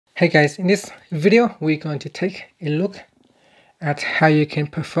Hey guys, in this video we're going to take a look at how you can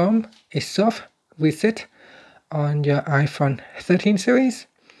perform a soft reset on your iPhone 13 series.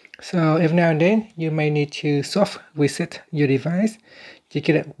 So every now and then you may need to soft reset your device to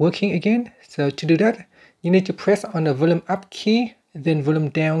get it working again. So to do that, you need to press on the volume up key, then volume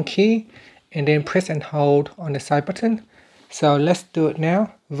down key, and then press and hold on the side button. So let's do it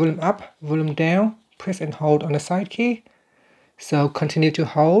now. Volume up, volume down, press and hold on the side key. So continue to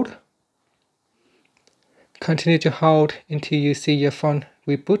hold. Continue to hold until you see your phone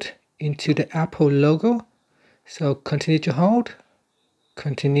reboot into the Apple logo. So continue to hold.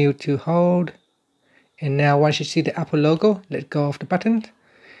 Continue to hold. And now once you see the Apple logo, let go of the button.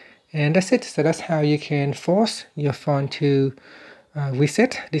 And that's it. So that's how you can force your phone to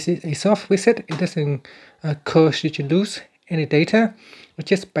reset. This is a soft reset. It doesn't cause you to lose any data. It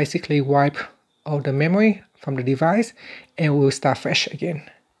just basically wipe all the memory from the device and will start fresh again.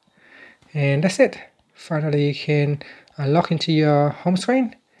 And that's it. Finally, you can log into your home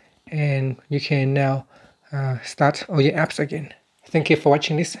screen and you can now start all your apps again. Thank you for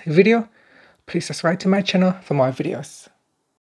watching this video. Please subscribe to my channel for more videos.